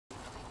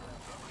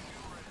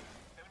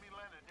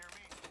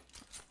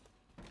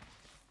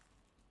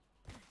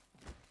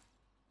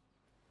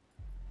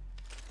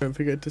Don't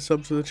forget to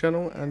sub to the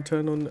channel and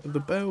turn on the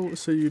bell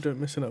so you don't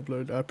miss an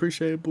upload. I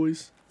appreciate it,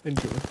 boys.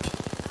 Enjoy.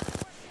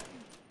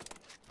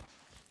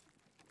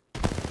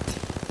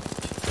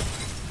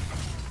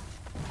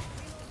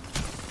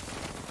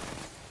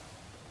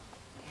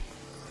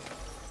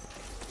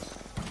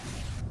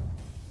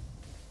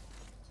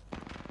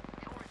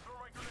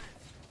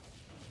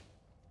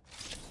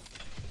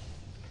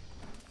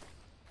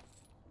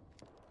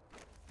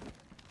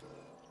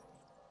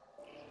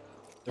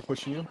 They're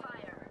pushing you.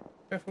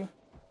 Careful.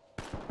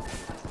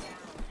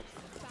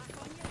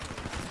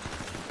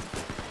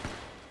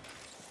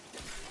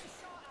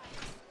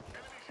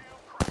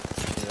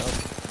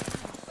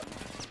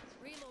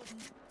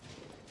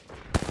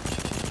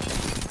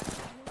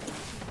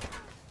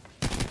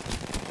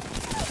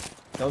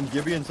 Down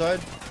Gibby inside.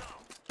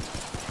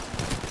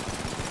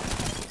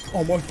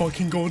 Oh my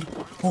fucking god.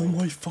 Oh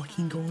my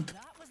fucking god.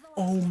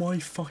 Oh my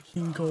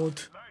fucking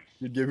god.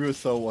 Dude, Gibby was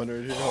so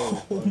wondering.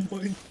 Oh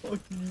my fucking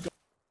god.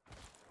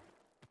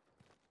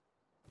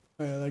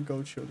 Oh yeah, that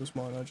gold shield was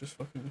mine. I just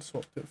fucking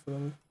swapped it for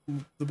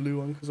the blue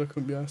one because I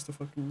couldn't be asked to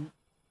fucking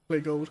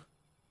play gold.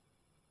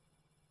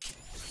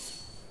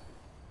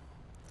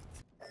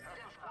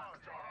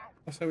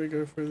 That's how we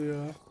go through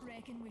the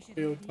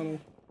field tunnel.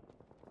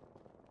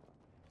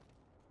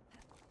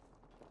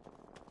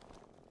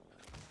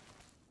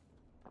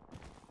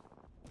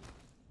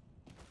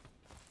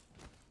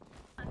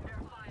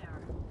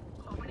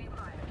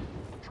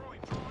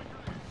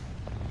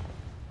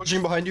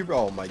 Pushing behind you,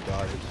 bro. Oh my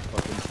god, it's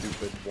fucking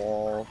stupid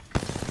wall.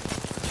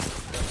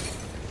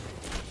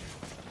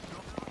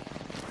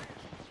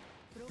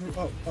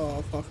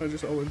 Oh fuck, I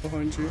just ulted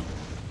behind you.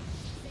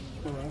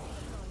 Oh well.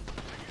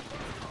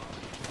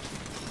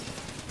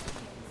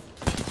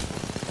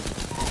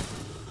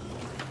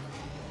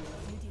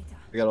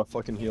 I gotta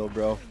fucking heal,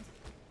 bro.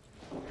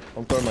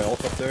 I'm throwing my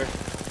ult up there.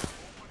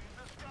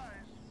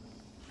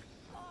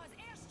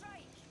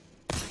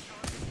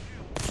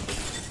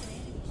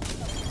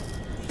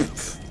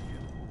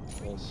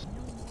 Yes.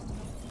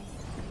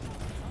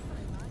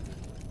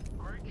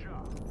 Great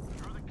job.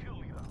 You're the kill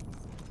leader.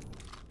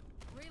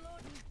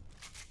 Reloading.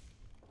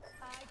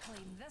 I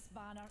claim this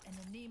banner in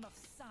the name of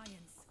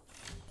science.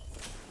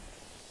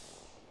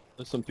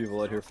 There's some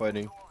people out here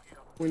fighting.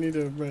 We need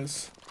a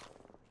res.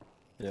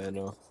 Yeah, I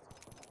know.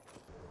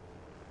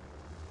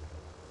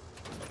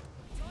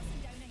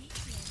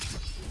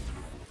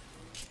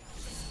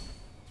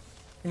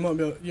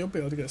 You'll be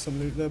able to get some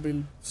loot. There'll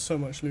be so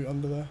much loot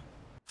under there.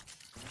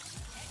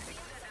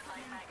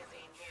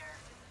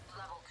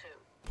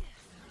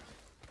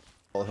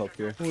 I'll help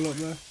here. All up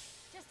there.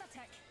 Just a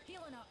tick.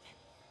 Healing up.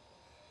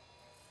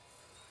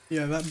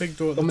 Yeah, that big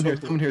door at the Someone here,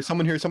 top. someone here,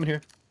 someone here, someone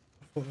here.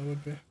 I thought there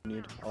would be.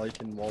 Need, I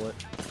can wall it.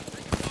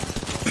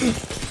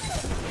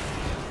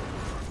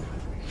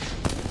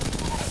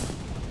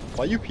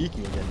 Why are you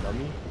peeking again,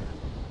 dummy?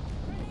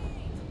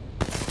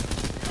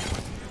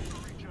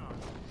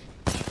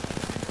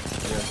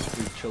 Yeah,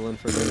 he's chilling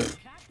for a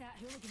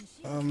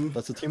minute.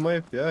 That's a team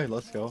wave? Yeah,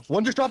 let's go.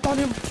 One just dropped on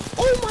him!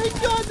 Oh my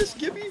god, this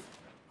Gibby!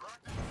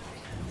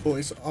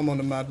 Boys, I'm on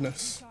a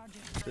madness.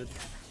 Good.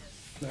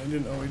 No, he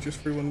didn't know, he just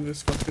threw one of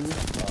his fucking...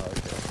 Oh,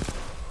 okay.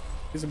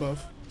 He's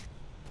above.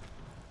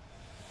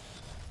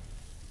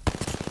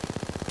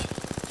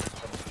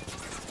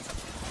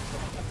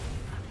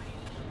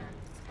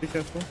 Be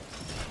careful.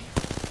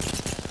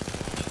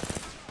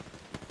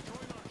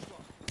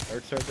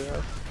 Arcs right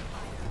there.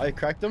 I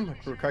cracked him.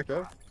 I cracked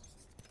out.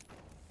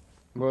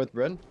 More with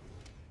Bren.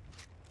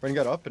 Bren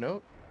got up and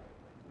out.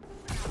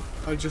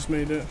 I just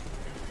made it.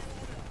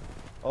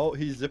 Oh,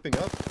 he's zipping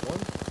up. One.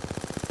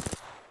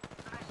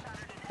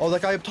 Oh,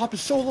 that guy up top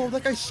is so low.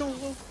 That guy's so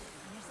low.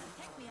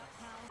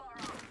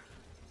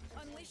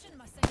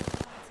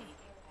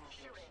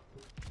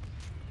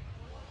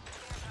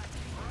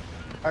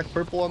 Crack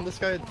purple on this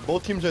guy.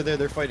 Both teams are there.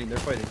 They're fighting. They're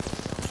fighting.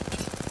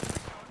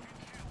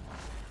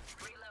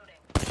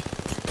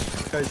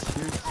 This guy's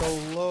here so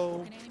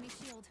low.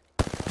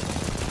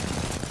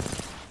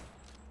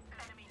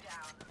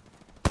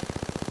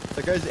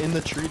 That guy's in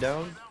the tree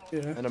down. Yeah.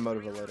 And I'm out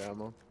of light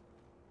ammo.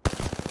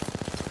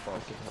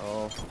 Fucking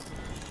hell.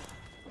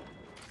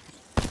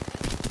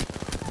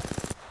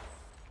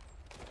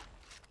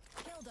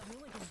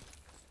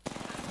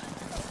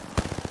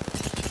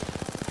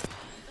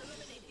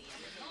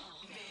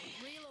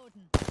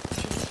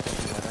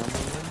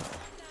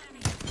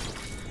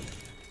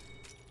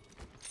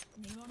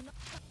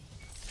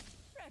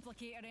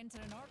 Replicator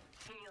entering arc.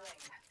 Healing.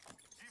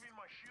 Giving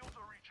my shields a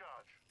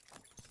recharge.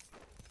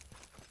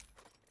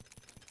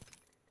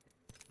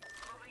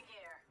 Moving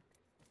here.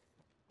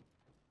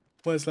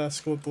 Where's last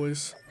squad,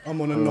 boys?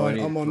 I'm on a Oh, I 9.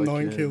 need I'm on 9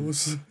 fucking-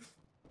 kills.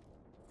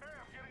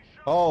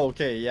 Oh,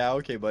 okay. Yeah,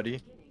 okay,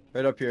 buddy.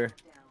 Right up here.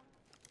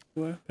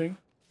 Where? Ping?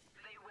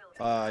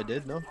 I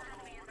did, no? Bad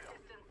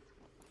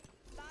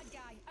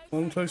guy. Out.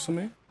 One close to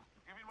me.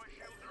 Giving my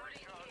shields a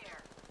recharge.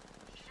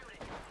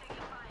 Shooting. Taking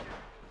fire.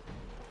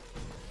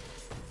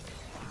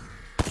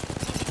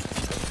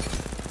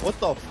 What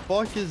the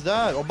fuck is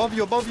that? Above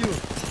you, above you!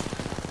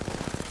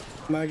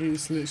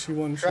 Maggie's literally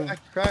one shot.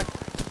 Crack.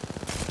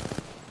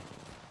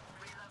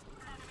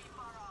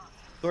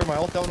 Throw my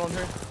ult down on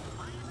her.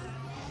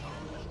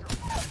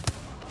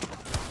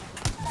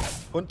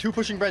 Two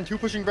pushing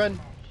Bren.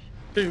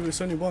 Dude,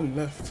 it's only one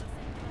left.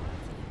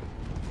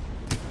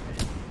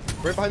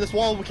 Right behind this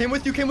wall. Came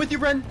with you,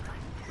 Bren.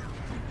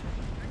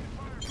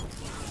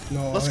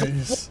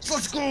 Nice.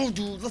 Let's go,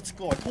 dude. Let's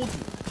go. I told you.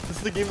 This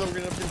is the game that I'm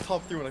gonna have in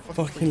top 3 when I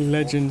fucking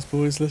legends,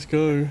 boys. Let's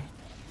go.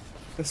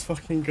 Let's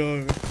fucking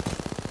go.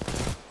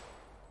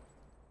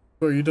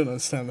 Bro, you don't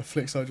understand the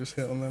flicks I just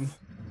hit on them.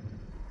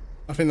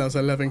 I think that was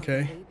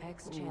 11k.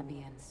 Apex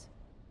champions.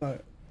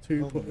 Like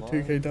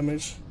 2k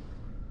damage.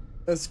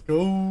 Let's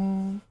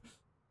go.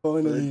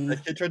 Finally.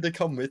 That kid tried to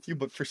come with you,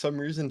 but for some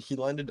reason he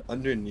landed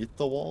underneath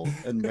the wall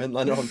and Ren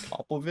landed on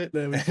top of it.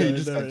 There we and go. he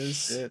just There got it is.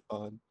 shit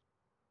on.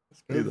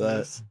 Let's go. Look at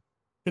that.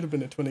 Could have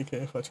been a 20k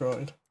if I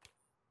tried.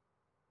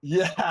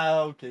 Yeah,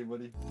 okay,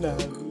 buddy.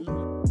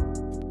 No.